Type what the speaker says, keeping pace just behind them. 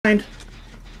They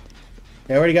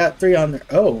already got 3 on there.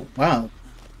 Oh, wow.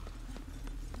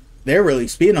 They're really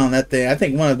speeding on that thing. I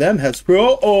think one of them has...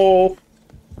 Oh!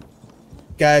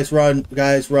 Guys, run.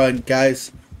 Guys, run.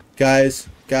 Guys. Guys.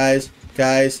 Guys.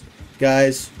 Guys.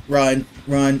 Guys. Run.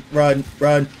 Run. Run.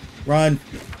 Run. Run.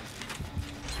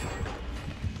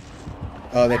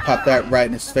 Oh, they popped that right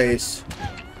in his face.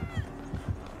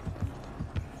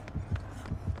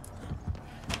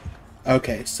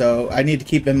 Okay, so I need to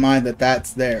keep in mind that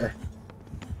that's there.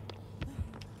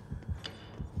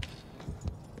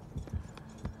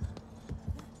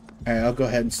 Alright, I'll go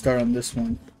ahead and start on this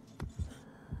one.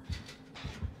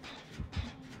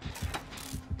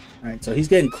 Alright, so he's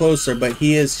getting closer, but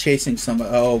he is chasing somebody.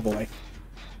 Oh boy.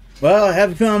 Well, I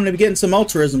have a feeling I'm going to be getting some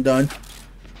altruism done.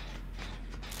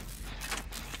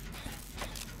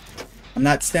 I'm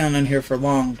not standing here for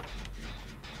long.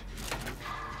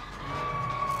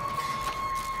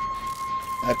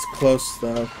 That's close,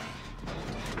 though.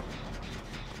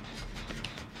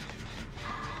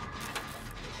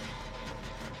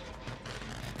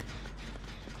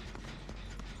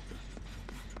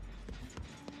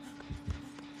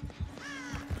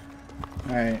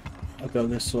 Alright, I'll go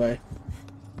this way.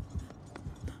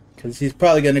 Because he's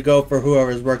probably going to go for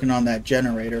whoever's working on that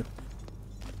generator.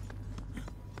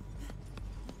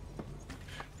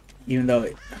 Even though...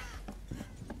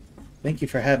 Thank you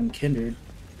for having Kindred.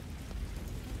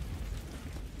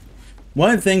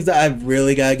 One of the things that I've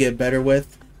really got to get better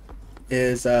with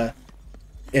is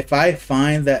if I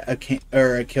find that a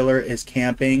killer is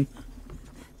camping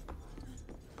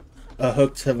a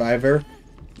hooked survivor,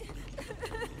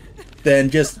 then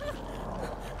just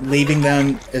leaving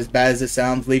them, as bad as it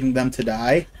sounds, leaving them to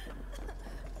die.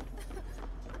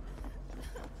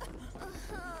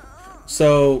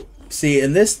 So, see,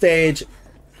 in this stage,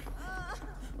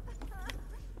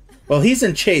 well, he's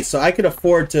in chase, so I could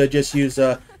afford to just use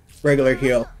a regular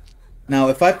heal. Now,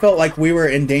 if I felt like we were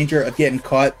in danger of getting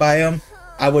caught by him,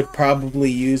 I would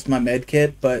probably use my med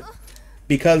kit, but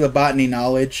because of botany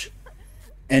knowledge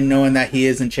and knowing that he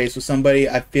is in chase with somebody,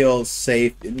 I feel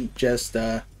safe in just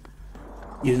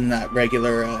using that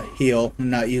regular heal and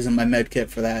not using my med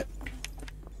kit for that.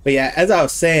 But yeah, as I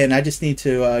was saying, I just need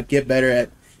to get better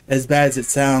at, as bad as it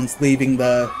sounds, leaving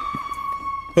the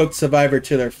hooked survivor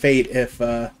to their fate if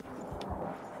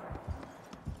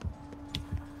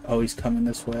oh, he's coming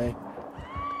this way.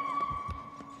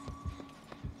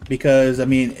 Because, I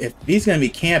mean, if he's going to be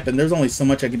camping, there's only so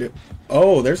much I can do.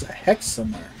 Oh, there's a hex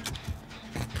somewhere.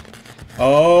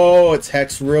 Oh, it's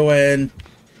Hex Ruin.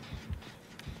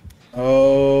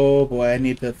 Oh, boy, I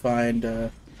need to find...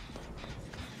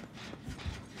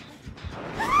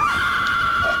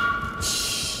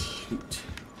 shoot.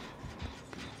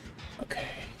 Okay.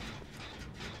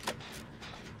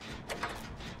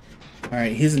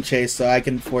 Alright, he's in chase, so I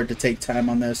can afford to take time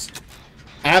on this.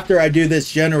 After I do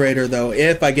this generator, though,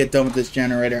 if I get done with this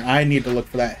generator, I need to look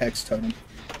for that hex totem.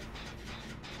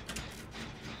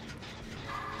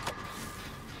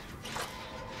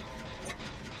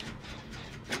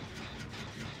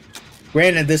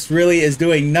 Granted, this really is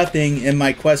doing nothing in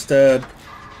my quest to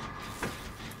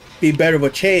be better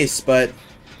with chase, but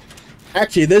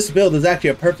actually this build is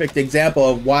actually a perfect example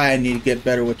of why I need to get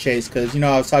better with chase, because, you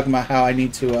know, I was talking about how I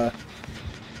need to,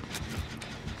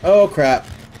 oh, crap.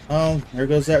 Oh, there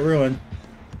goes that ruin.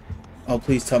 Oh,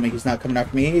 please tell me he's not coming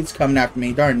after me. He's coming after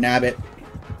me. Darn nabbit.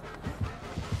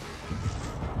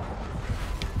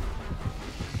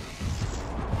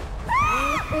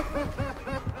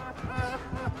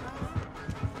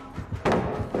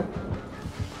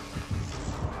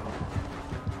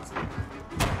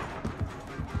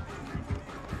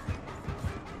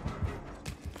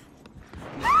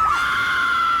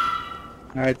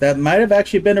 Alright, that might have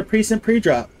actually been a recent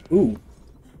pre-drop. Ooh.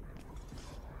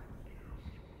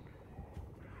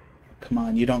 Come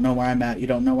on, you don't know where I'm at. You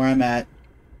don't know where I'm at.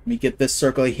 Let me get this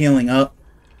circle of healing up.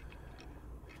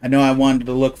 I know I wanted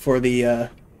to look for the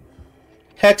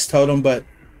hex totem, but...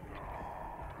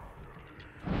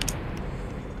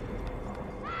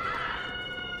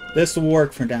 this will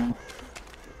work for now.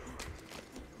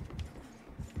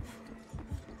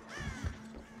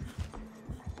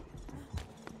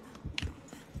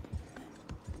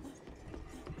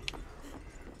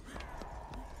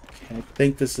 I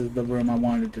think this is the room I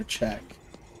wanted to check.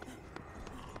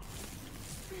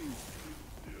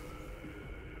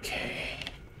 Okay.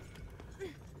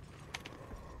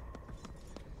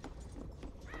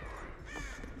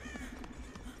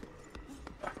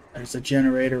 There's a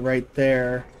generator right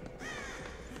there.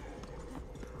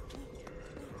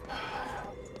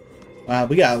 Wow,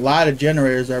 we got a lot of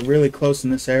generators that are really close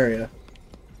in this area.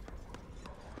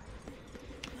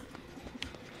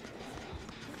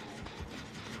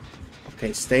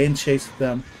 Okay, stay and chase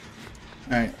them.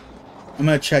 Alright. I'm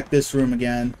gonna check this room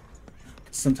again.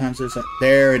 Sometimes there's a...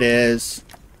 There it is.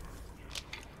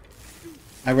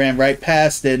 I ran right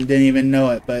past it and didn't even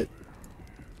know it, but...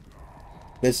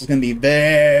 This is gonna be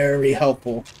very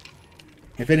helpful.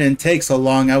 If it didn't take so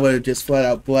long, I would have just flat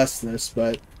out blessed this,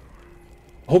 but...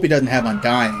 I hope he doesn't have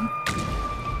Undying.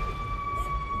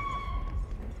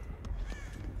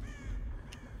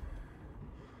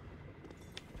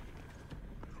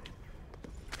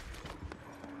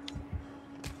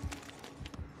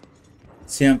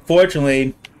 See,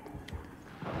 unfortunately,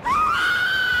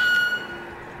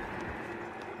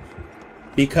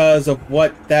 because of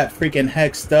what that freaking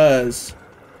hex does,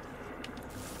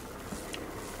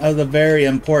 that was a very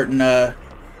important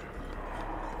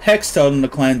hex totem to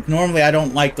cleanse. Normally, I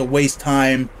don't like to waste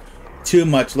time too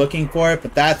much looking for it,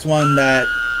 but that's one that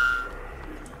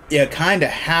you kind of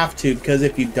have to, because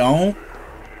if you don't,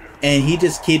 and he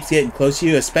just keeps getting close to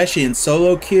you, especially in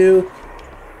solo queue.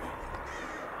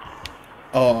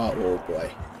 Oh boy.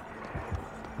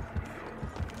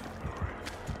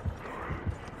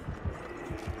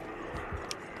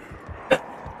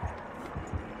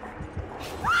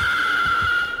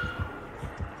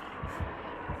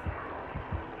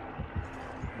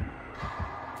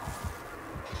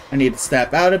 I need to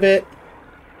snap out of it.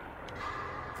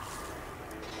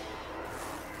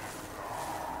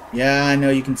 Yeah, I know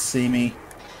you can see me.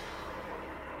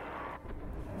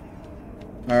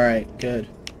 Alright, good.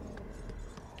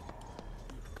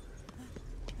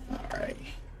 Alright.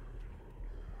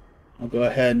 I'll go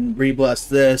ahead and re-bless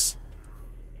this.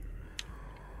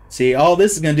 See, all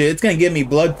this is going to do, it's going to give me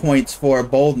blood points for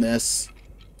boldness.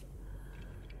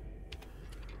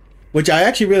 Which I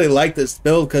actually really like this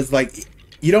build, because, like,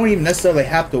 you don't even necessarily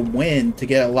have to win to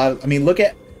get a lot of... I mean, look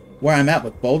at where I'm at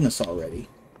with boldness already.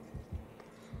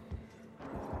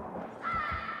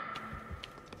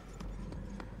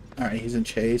 Alright, he's in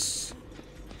chase.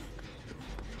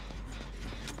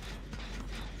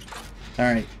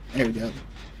 Alright, there we go.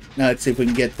 Now let's see if we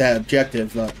can get that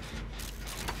objective up.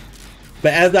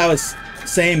 But as I was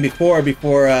saying before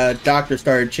Doctor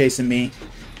started chasing me,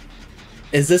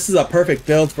 this is a perfect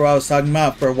build for what I was talking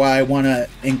about, for why I want to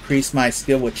increase my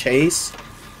skill with chase.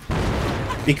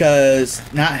 Because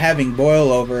not having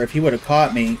boil over, if he would have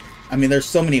caught me, I mean, there's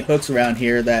so many hooks around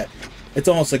here that it's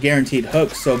almost a guaranteed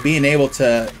hook, so being able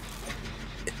to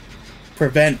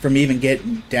prevent from even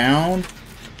getting down,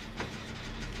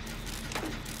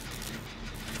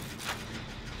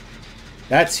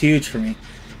 that's huge for me,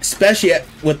 especially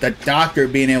with the Doctor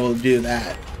being able to do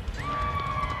that.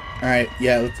 Alright,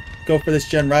 yeah, let's go for this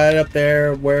gen right up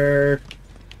there, where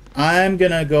I'm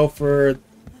gonna go for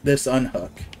this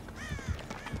unhook.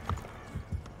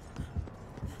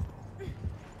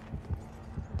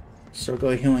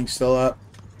 Circle of healing still up.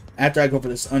 After I go for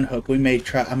this unhook, we may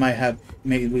try. I might have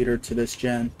maybe lead her to this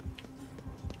gen.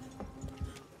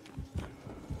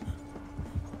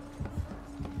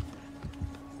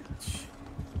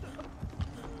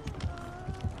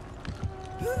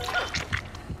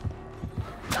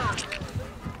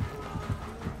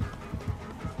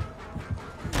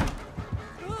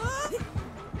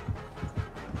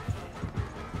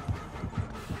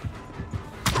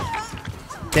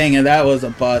 Dang it, that was a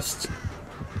bust.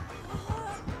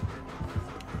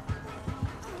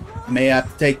 May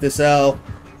have to take this L.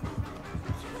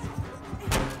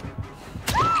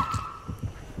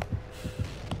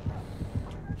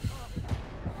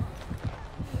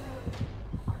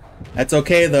 That's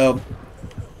okay though.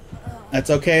 That's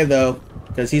okay though,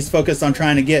 because he's focused on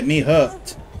trying to get me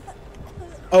hooked.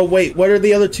 Oh wait, what are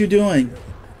the other two doing?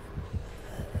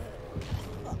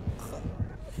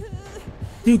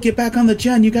 Dude, get back on the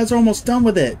gen. You guys are almost done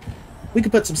with it. We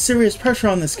could put some serious pressure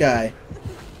on this guy.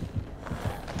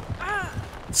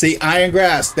 See, Iron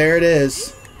Grasp. There it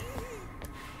is.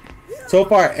 So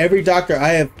far, every Doctor I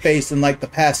have faced in like the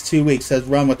past 2 weeks has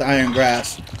run with Iron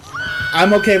Grasp.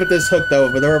 I'm okay with this hook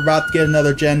though, but they're about to get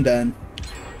another gen done.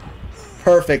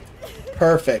 Perfect.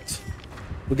 Perfect.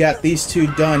 We got these two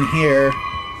done here.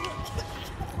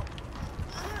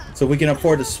 So we can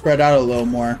afford to spread out a little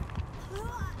more.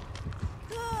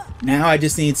 Now I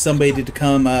just need somebody to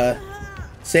come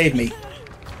save me.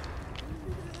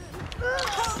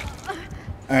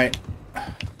 Alright.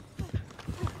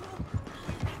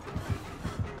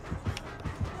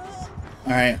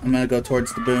 Alright, I'm gonna go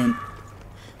towards the boon.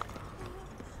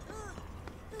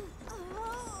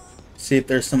 See if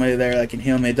there's somebody there that can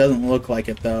heal me. It doesn't look like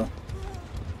it though.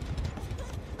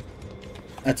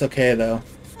 That's okay though.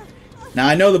 Now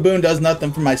I know the boon does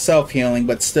nothing for my self-healing,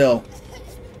 but still.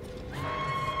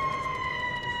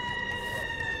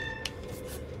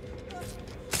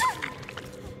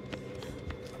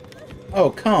 Oh,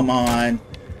 come on.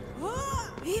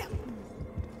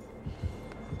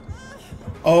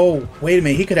 Oh, wait a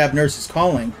minute. He could have nurses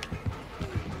calling.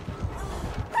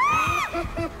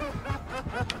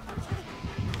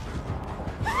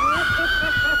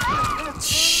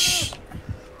 Shh.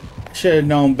 Should have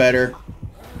known better.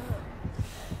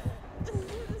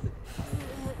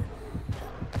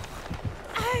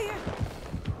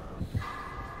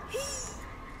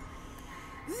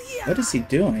 What is he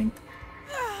doing?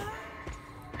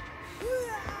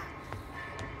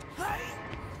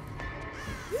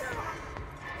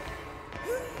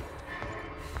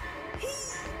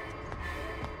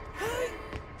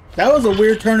 That was a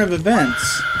weird turn of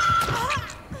events.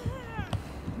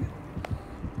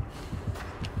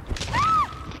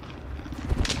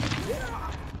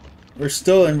 We're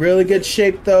still in really good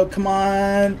shape, though. Come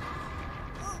on.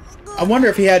 I wonder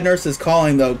if he had nurses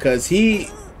calling, though, because he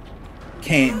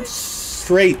came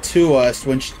straight to us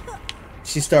when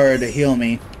she started to heal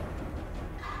me.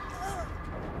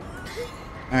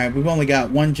 Alright, we've only got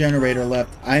one generator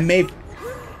left. I may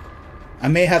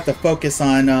have to focus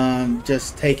on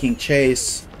just taking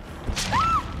chase.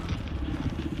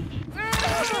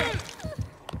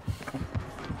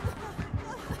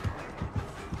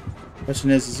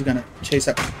 Question is he gonna chase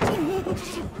up?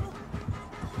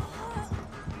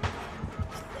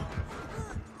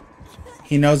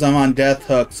 He knows I'm on death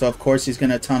hook, so of course he's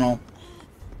gonna tunnel.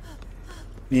 I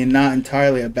mean, not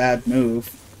entirely a bad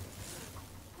move.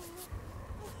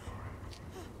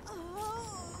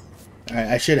 Alright,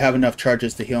 I should have enough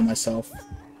charges to heal myself.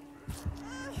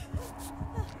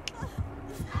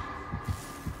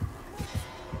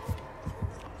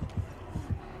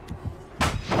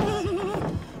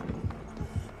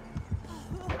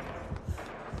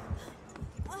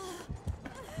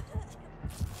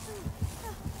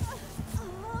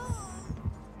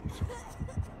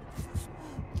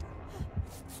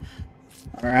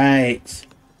 Alright.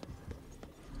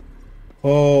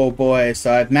 Oh boy,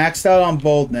 so I've maxed out on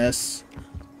boldness.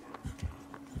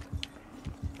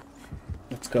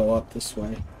 Let's go up this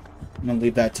way. I'm gonna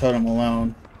leave that totem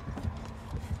alone.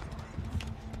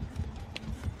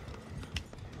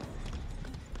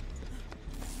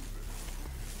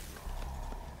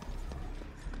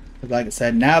 Like I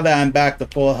said, now that I'm back to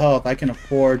full health, I can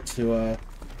afford to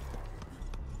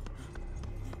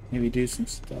maybe do some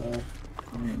stuff.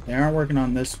 I mean, they aren't working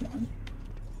on this one.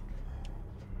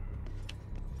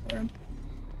 I don't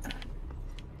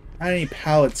have any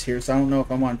pallets here, so I don't know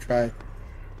if I want to try.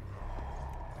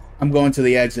 I'm going to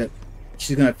the exit.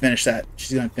 She's gonna finish that.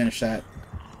 She's gonna finish that.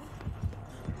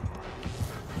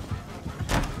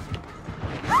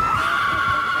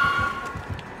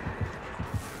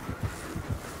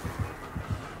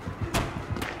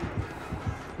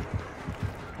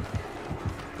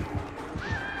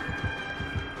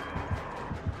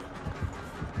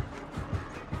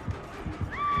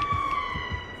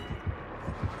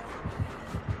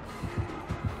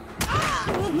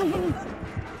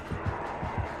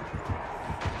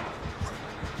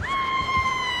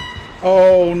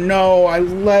 Oh no, I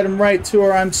led him right to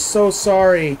her. I'm so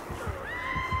sorry.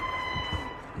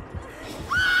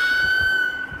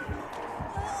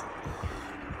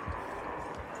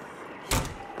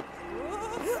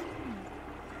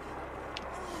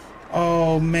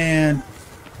 Oh man.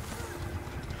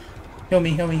 Heal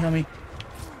me, heal me, heal me.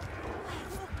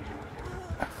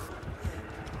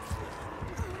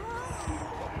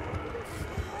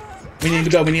 We need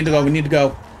to go, we need to go, we need to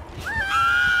go.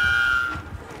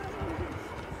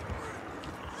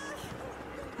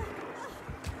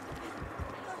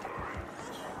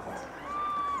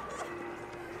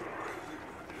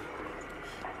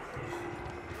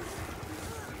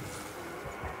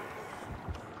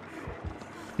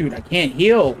 Dude, I can't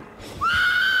heal.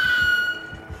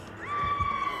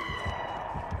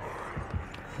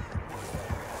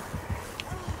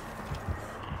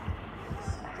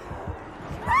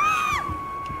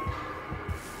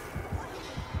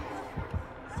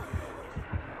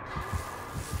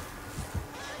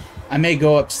 I may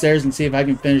go upstairs and see if I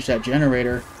can finish that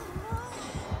generator.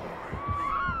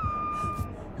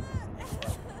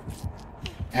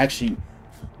 Actually,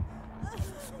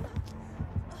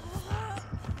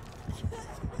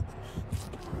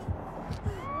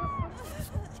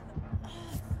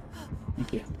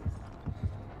 thank you.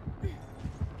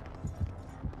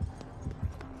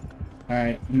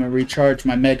 Alright, I'm gonna recharge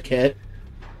my med kit.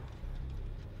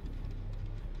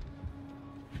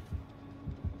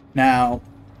 Now,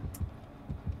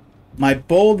 my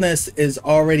boldness is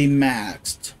already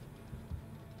maxed.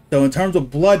 So in terms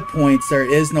of blood points,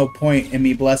 there is no point in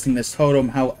me blessing this totem.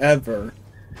 However,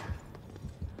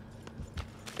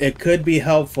 it could be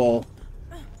helpful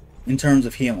in terms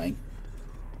of healing.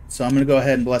 So I'm going to go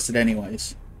ahead and bless it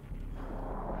anyways.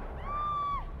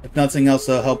 If nothing else,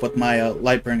 it'll help with my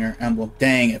Lightbringer emblem.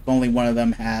 Dang, if only one of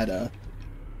them had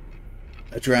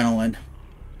adrenaline.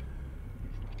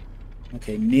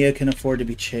 Okay, Nia can afford to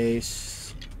be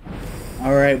chased.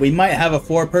 Alright, we might have a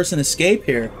 4-person escape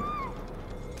here.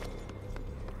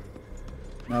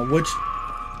 Now, which...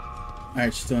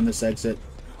 Alright, she's doing this exit.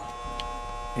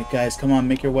 Okay, guys, come on,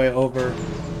 make your way over.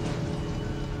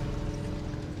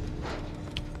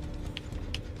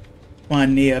 Come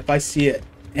on, Nia, if I see it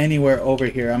anywhere over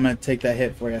here, I'm gonna take that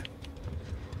hit for you.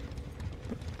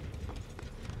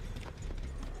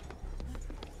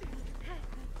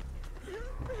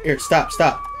 Here, stop,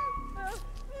 stop.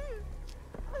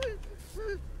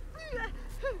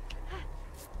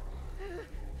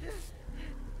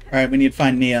 Alright, we need to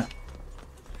find Nia.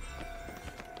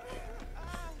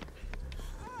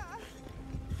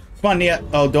 Come on, Nia.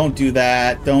 Oh, don't do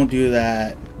that. Don't do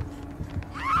that.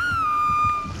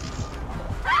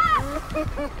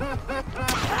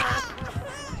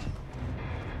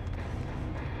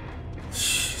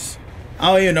 Jeez.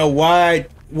 I don't even know why I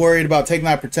worried about taking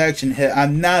that protection hit.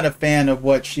 I'm not a fan of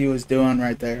what she was doing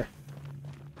right there.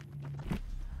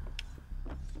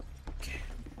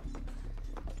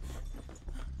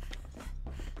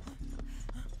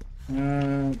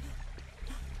 Okay.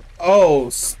 Oh,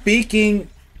 speaking...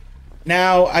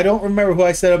 Now, I don't remember who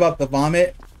I said about the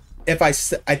vomit. I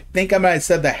think I might have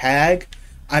said the hag.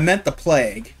 I meant the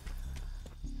plague.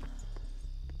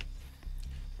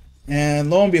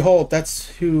 And lo and behold, that's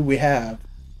who we have.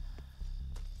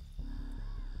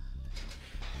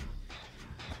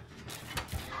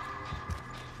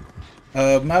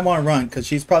 Might want to run, because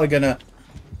she's probably going to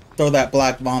throw that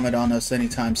black vomit on us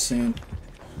anytime soon.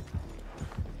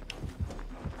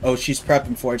 Oh, she's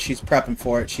prepping for it. She's prepping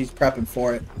for it. She's prepping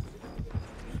for it.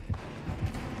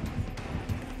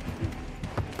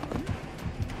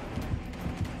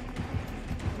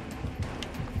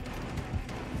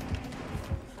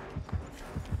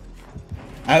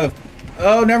 I have...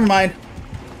 Oh, never mind.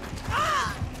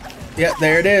 Yeah,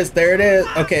 there it is. There it is.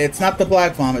 Okay, it's not the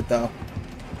black vomit, though.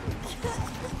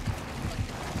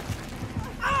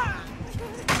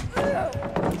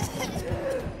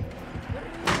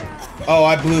 Oh,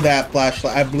 I blew that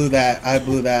flashlight. I blew that. I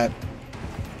blew that.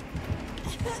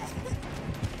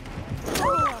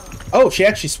 Oh, she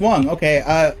actually swung.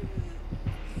 Okay,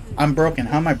 I'm broken.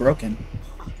 How am I broken?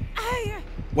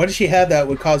 What does she have that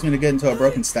would cause me to get into a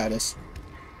broken status?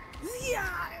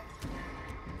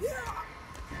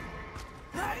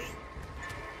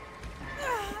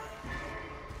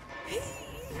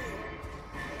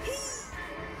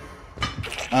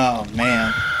 Oh,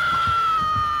 man.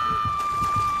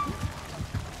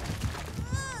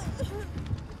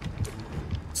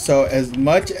 So, as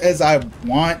much as I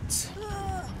want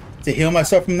to heal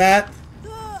myself from that,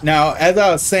 now, as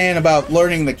I was saying about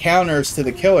learning the counters to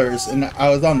the killers, and I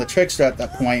was on the trickster at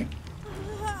that point,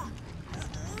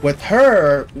 with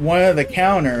her, one of the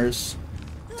counters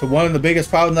to one of the biggest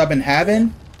problems I've been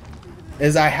having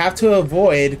is I have to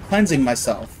avoid cleansing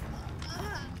myself.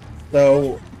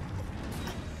 So,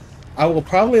 I will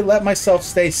probably let myself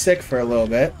stay sick for a little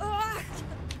bit.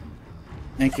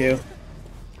 Thank you.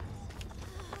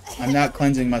 I'm not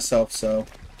cleansing myself, so...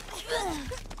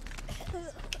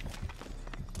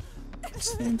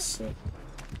 Staying sick.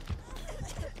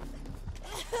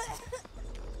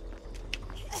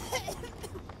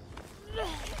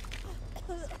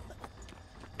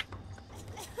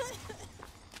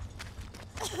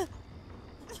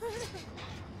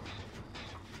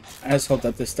 I just hope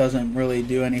that this doesn't really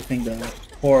do anything to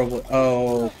horrible...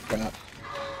 Oh, crap.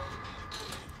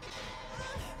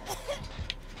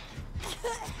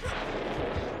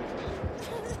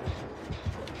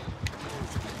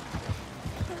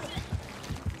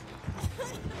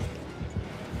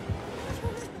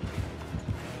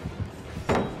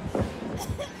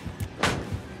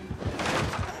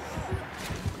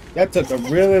 That took a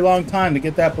really long time to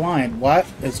get that blind. What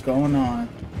is going on?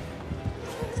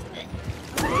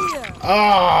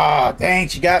 Ah, oh, dang,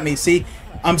 she got me. See,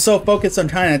 I'm so focused on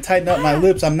trying to tighten up my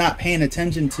loops, I'm not paying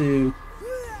attention to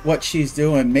what she's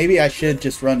doing. Maybe I should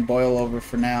just run Boyle over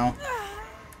for now.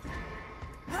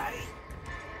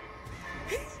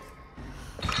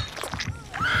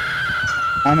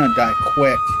 I'm gonna die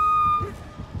quick.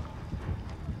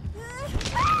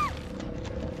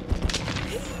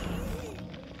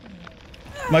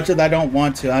 Much as I don't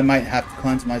want to, I might have to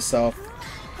cleanse myself.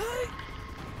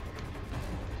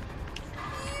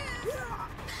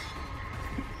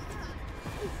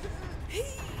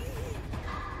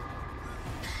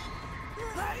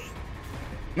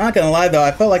 Not gonna lie though,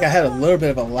 I felt like I had a little bit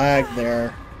of a lag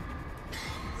there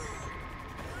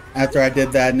after I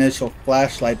did that initial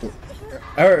flashlight.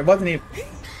 Or it wasn't even.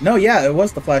 No, yeah, it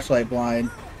was the flashlight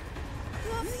blind.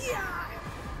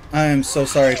 I am so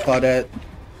sorry, Claudette.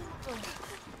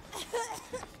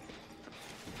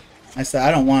 I said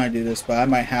I don't want to do this, but I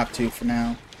might have to for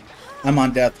now. I'm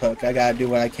on death hook. I gotta do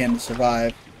what I can to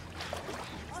survive.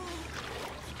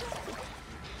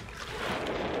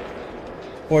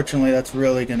 Fortunately, that's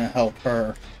really gonna help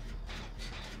her.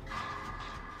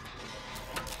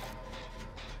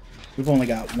 We've only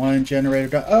got one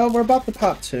generator. Oh, we're about to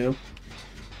pop two.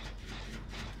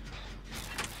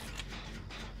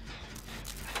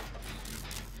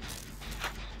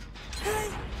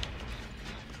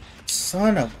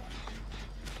 Son of a...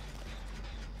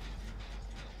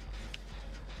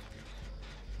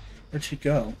 Where'd she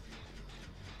go?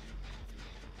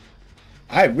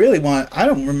 I really want... I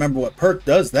don't remember what perk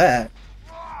does that.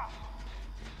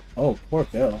 Oh, poor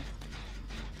Bill.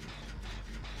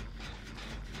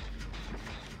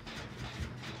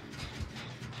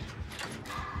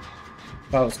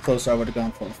 If I was closer, I would have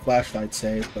gone for a flashlight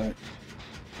save, but...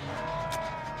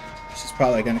 she's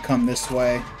probably going to come this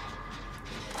way.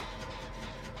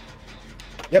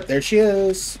 Yep, there she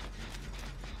is.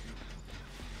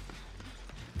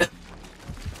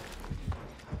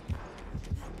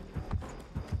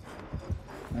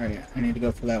 Alright, I need to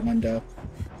go for that window.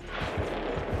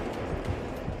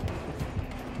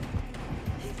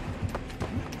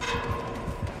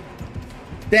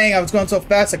 Dang, I was going so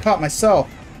fast I caught myself.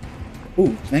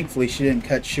 Ooh, thankfully she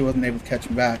wasn't able to catch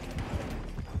me back.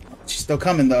 She's still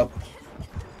coming though.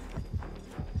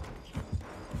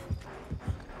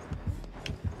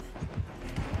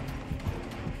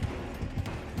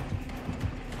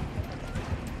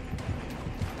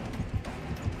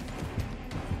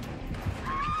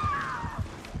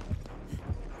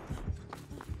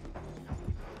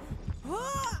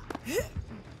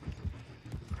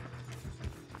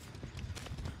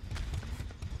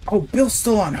 Oh, Bill's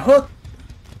still on hook.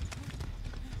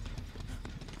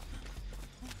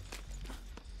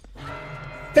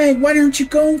 Bang, why aren't you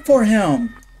going for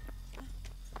him?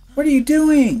 What are you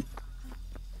doing?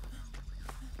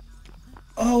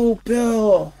 Oh,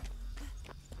 Bill.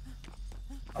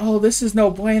 Oh, this is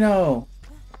no bueno.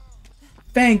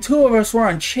 Bang, two of us were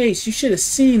on chase. You should have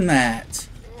seen that.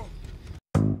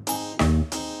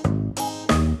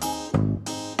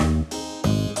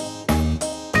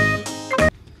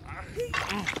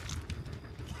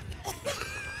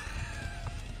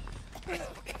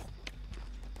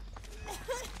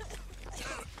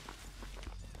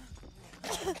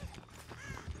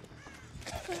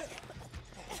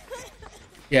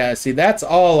 Yeah, see, that's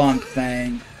all on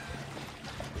Fang.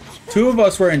 Two of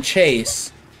us were in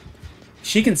chase.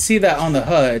 She can see that on the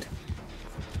HUD.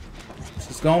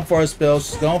 She's going for us, Bill.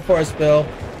 She's going for us, Bill.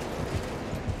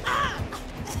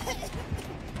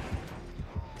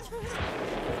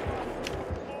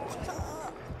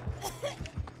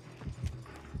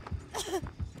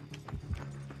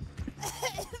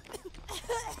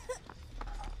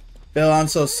 Bill, I'm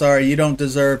so sorry. You don't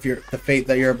deserve the fate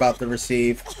that you're about to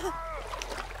receive.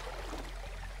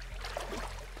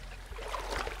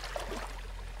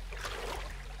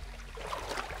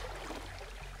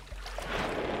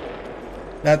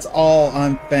 That's all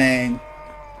on Fang.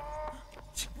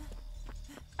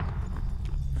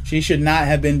 She should not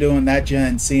have been doing that,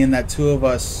 Jen, seeing that two of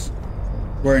us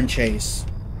were in chase.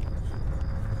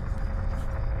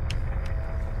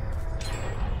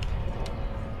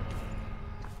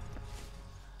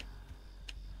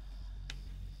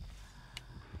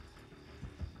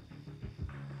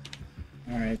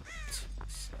 Alright.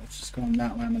 So it's just going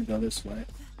that way. I'm going to go this way.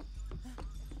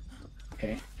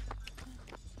 Okay.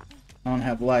 I don't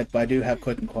have life, but I do have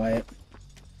quick and quiet.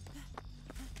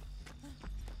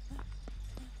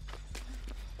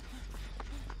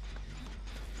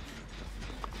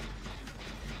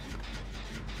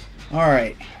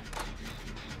 Alright.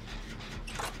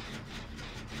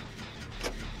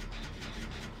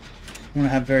 I don't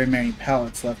have very many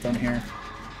pallets left on here.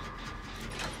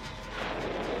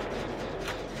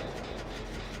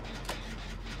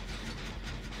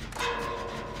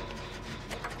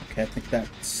 Okay, I think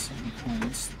that's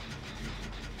uncleansed.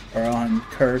 Or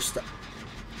uncursed.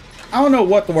 I don't know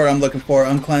what the word I'm looking for.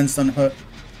 Uncleansed, unhooked.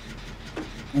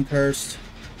 Uncursed.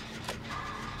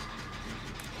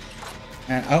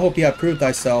 And I hope you have proved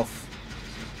thyself.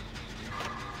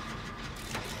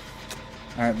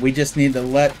 Alright, we just need to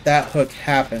let that hook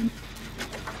happen.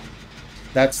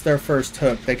 That's their first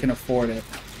hook. They can afford it.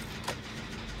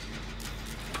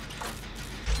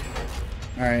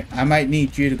 Alright, I might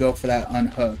need you to go for that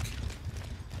unhook.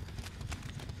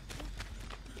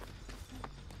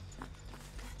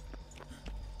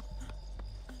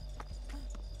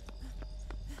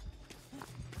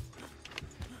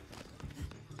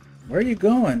 Where are you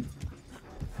going?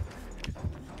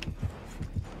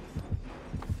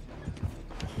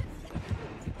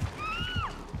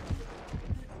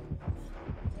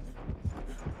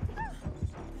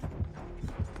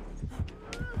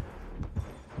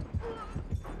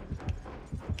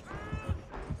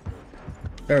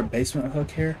 Is there a basement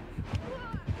hook here?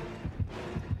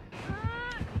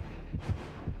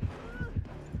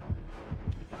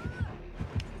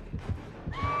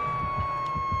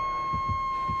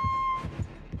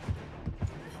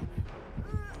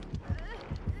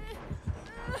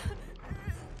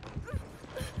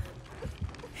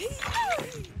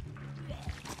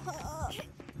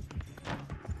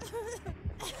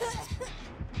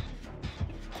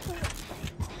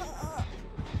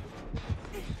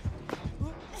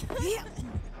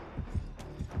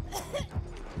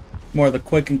 More of the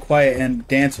quick and quiet and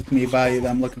dance with me value that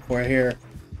I'm looking for here.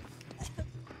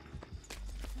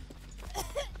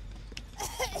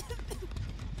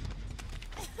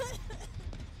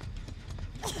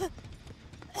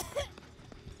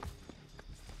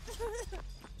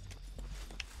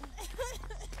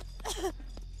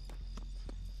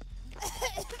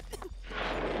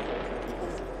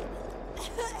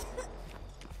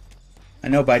 I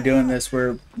know by doing this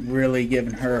we're really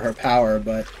giving her her power,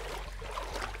 but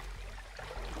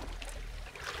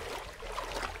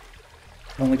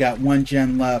only got one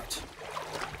gen left.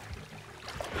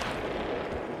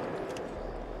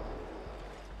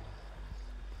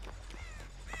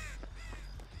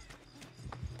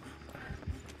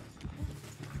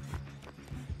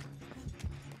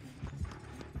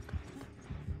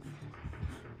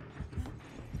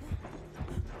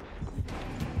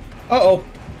 Uh-oh.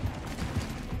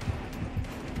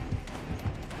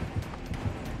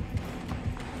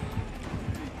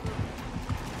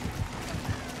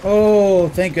 Oh,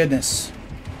 thank goodness.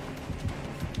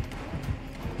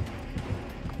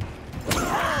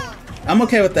 I'm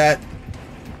okay with that.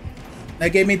 That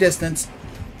gave me distance.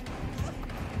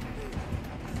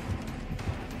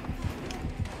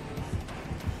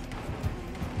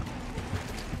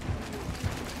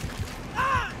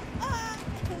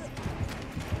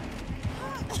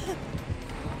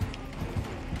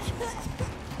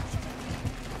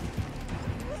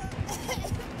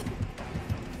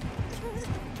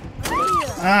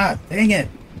 Ah, dang it.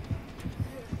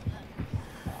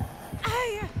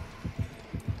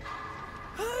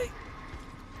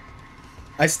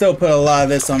 I still put a lot of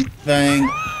this on Fang.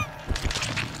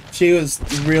 She was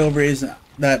the real reason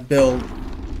that build.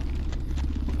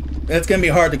 It's gonna be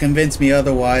hard to convince me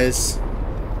otherwise.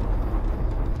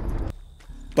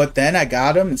 But then I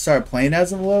got him and started playing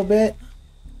as him a little bit.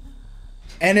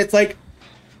 And it's like,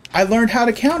 I learned how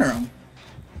to counter him.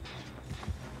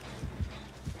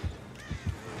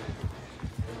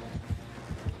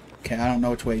 Okay, I don't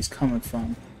know which way he's coming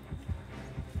from.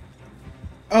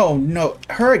 Oh no,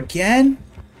 her again?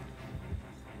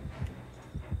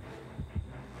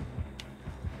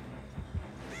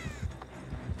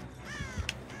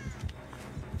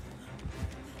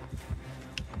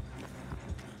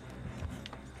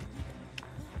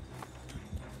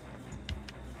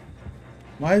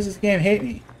 Why does this game hate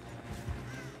me?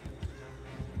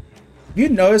 You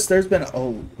notice there's been a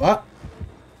lot.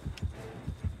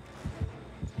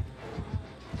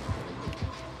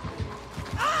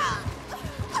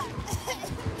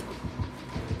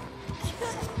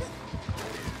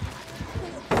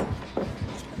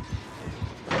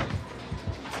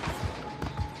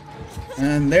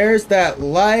 And there's that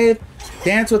life,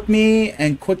 dance with me,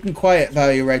 and quick and quiet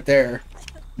value right there.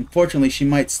 Unfortunately, she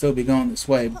might still be going this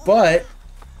way, but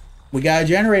we got a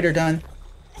generator done.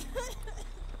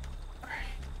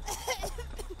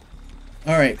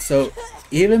 Alright, so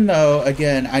even though,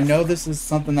 again, I know this is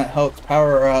something that helps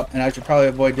power her up, and I should probably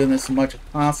avoid doing this as much as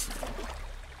possible,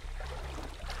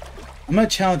 I'm going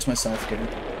to challenge myself here.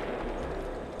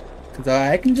 Because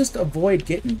I can just avoid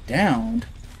getting downed.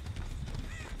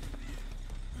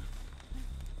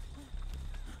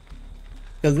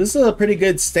 Because this is a pretty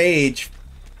good stage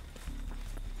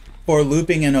for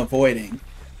looping and avoiding.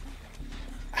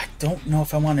 I don't know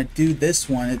if I want to do this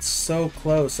one. It's so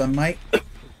close. I might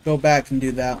go back and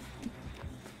do that.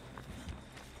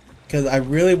 Because I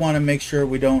really want to make sure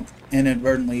we don't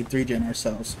inadvertently 3-gen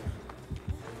ourselves.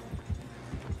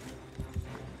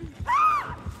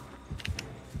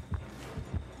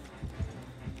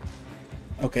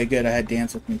 Okay, good. I had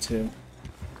dance with me too.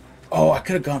 Oh, I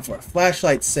could have gone for a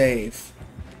flashlight save.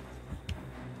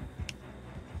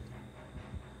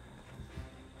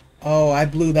 Oh, I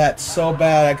blew that so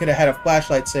bad. I could have had a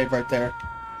flashlight save right there.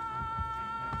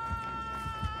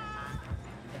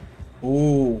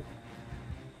 Ooh.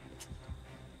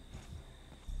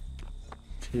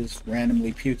 Just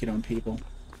randomly puking on people.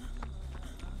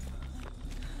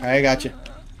 Alright, I got you.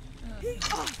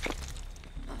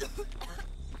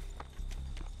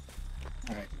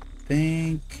 Alright,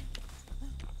 I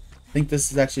think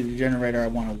this is actually the generator I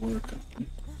want to work on.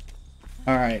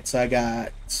 Alright, so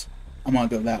I'm gonna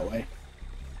go that way.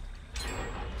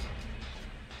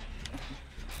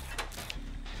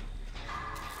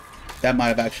 That might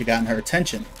have actually gotten her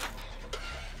attention.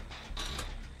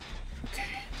 Okay.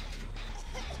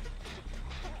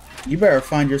 You better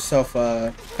find yourself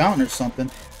a fountain or something.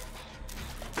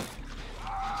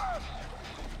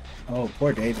 Oh,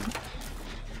 poor David.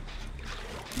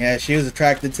 Yeah, she was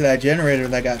attracted to that generator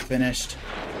that got finished.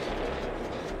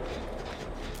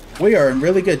 We are in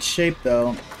really good shape,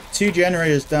 though. 2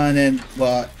 generators done and,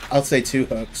 well, I'll say 2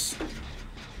 hooks.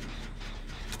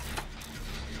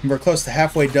 We're close to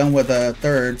halfway done with a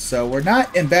 3rd, so we're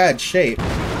not in bad shape.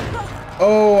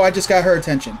 Oh, I just got her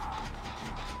attention.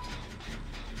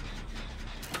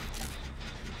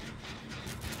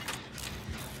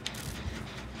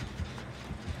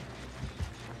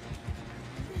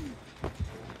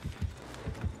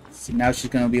 See, now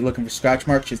she's going to be looking for scratch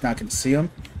marks. She's not going to see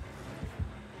them.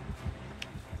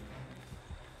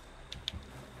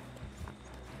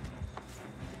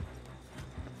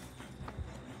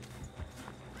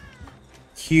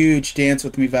 Huge dance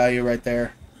with me value right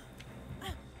there.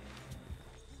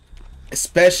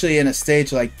 Especially in a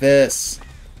stage like this.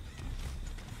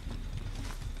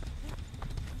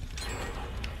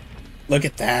 Look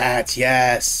at that.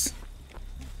 Yes.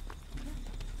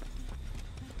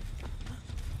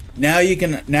 Now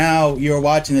you're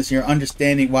watching this and you're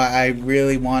understanding why I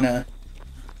really want to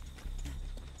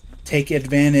take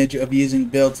advantage of using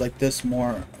builds like this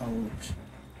more. Oh,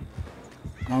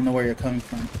 I don't know where you're coming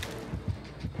from.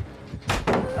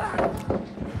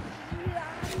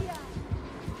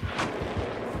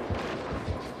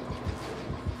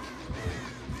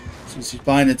 So she's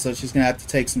blinded, so she's gonna have to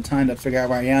take some time to figure out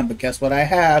where I am. But guess what I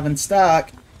have in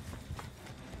stock?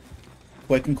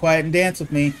 Quick and quiet and dance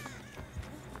with me.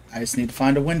 I just need to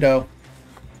find a window.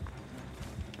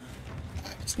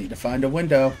 I just need to find a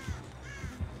window.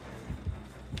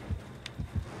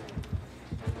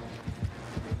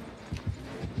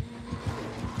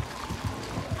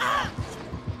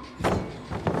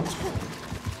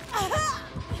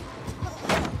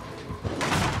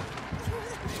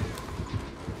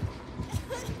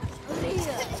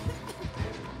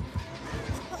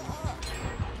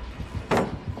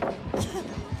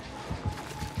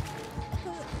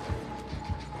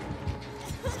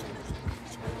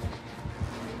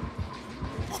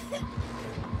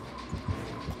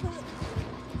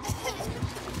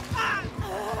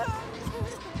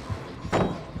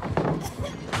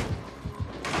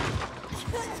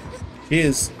 She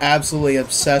is absolutely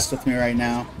obsessed with me right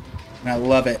now, and I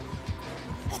love it.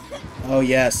 Oh,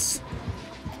 yes.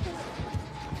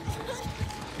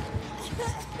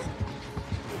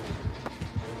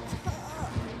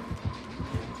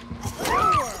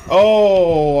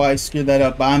 Oh, I screwed that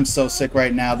up. I'm so sick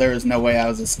right now. There is no way I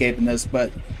was escaping this,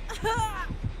 but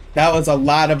that was a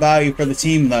lot of value for the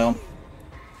team, though.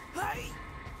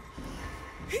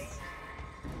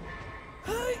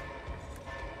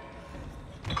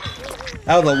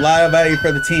 That was a lot of value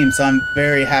for the team, so I'm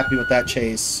very happy with that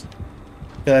chase.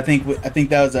 Because I think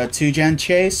that was a 2-gen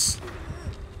chase.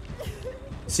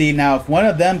 See, now if one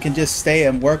of them can just stay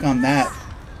and work on that.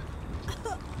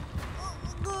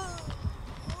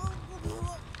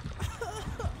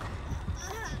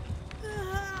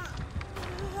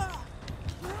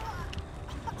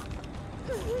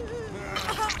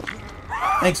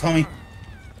 Thanks, homie.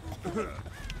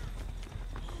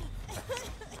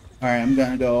 Alright, I'm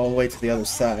gonna go all the way to the other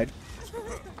side.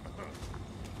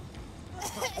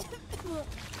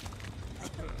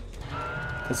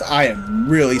 Because I am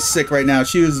really sick right now.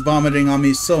 She was vomiting on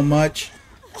me so much.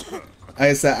 Like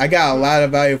I said, I got a lot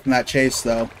of value from that chase,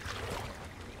 though.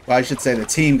 Well, I should say the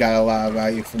team got a lot of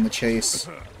value from the chase.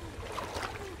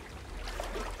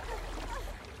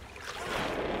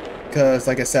 Because,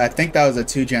 like I said, I think that was a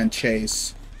 2-gen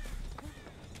chase.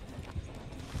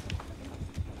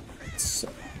 So.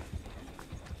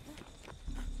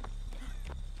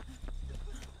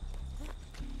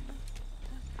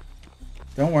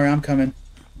 Don't worry, I'm coming.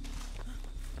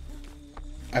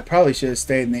 I probably should have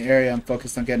stayed in the area and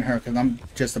focused on getting her, because I'm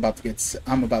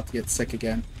about to get sick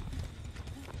again.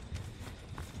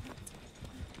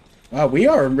 Wow, we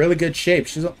are in really good shape.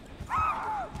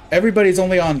 Everybody's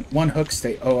only on 1 hook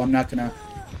state. Oh, I'm not gonna.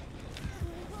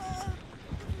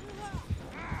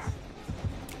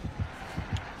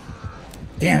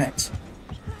 Damn it.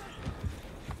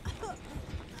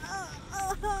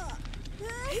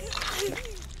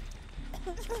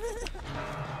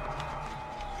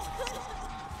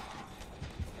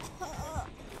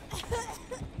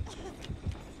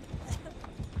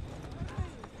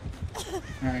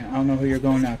 Alright, I don't know who you're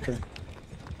going after.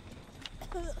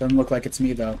 Doesn't look like it's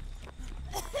me, though.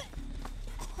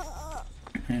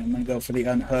 Okay, I'm gonna go for the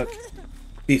unhook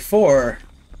before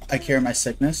I cure my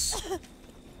sickness.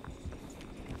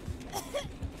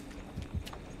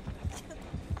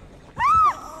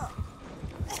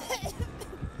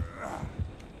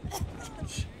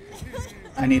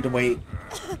 I need to wait.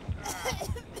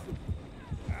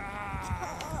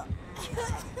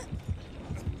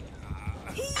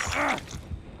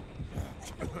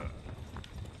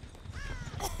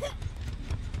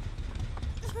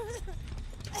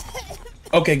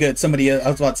 Okay, good. Somebody, I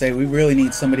was about to say, we really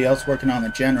need somebody else working on the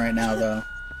gen right now, though.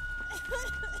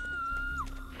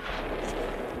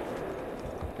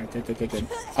 Alright, good, good, good, good.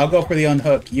 I'll go for the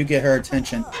unhook. You get her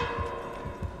attention.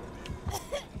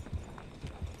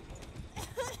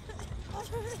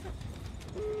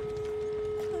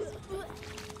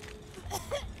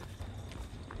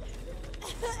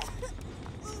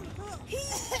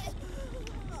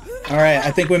 Alright,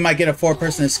 I think we might get a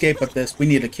 4-person escape with this. We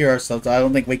need to cure ourselves. I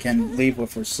don't think we can leave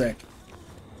if we're sick.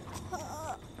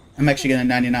 I'm actually gonna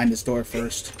 99 this door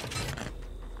first.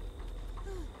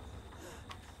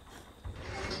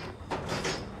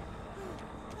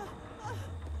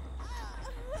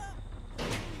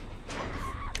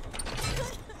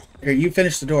 Here, you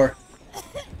finish the door.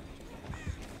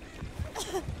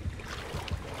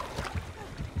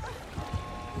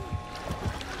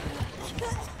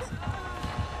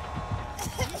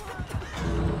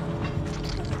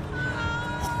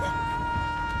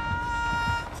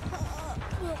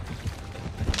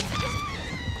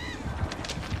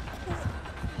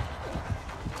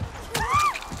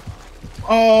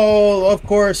 Oh, of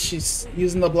course, she's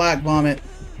using the black vomit.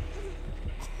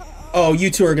 Oh, you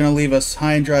two are gonna leave us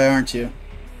high and dry, aren't you?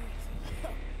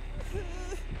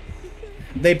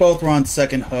 They both were on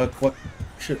second hook.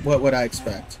 What would I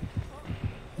expect?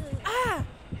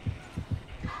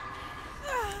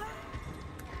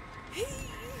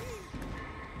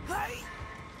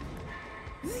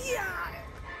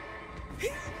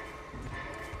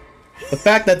 The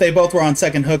fact that they both were on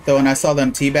second hook, though, and I saw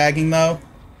them teabagging, though,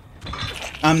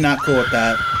 I'm not cool with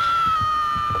that.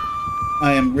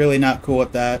 I am really not cool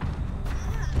with that.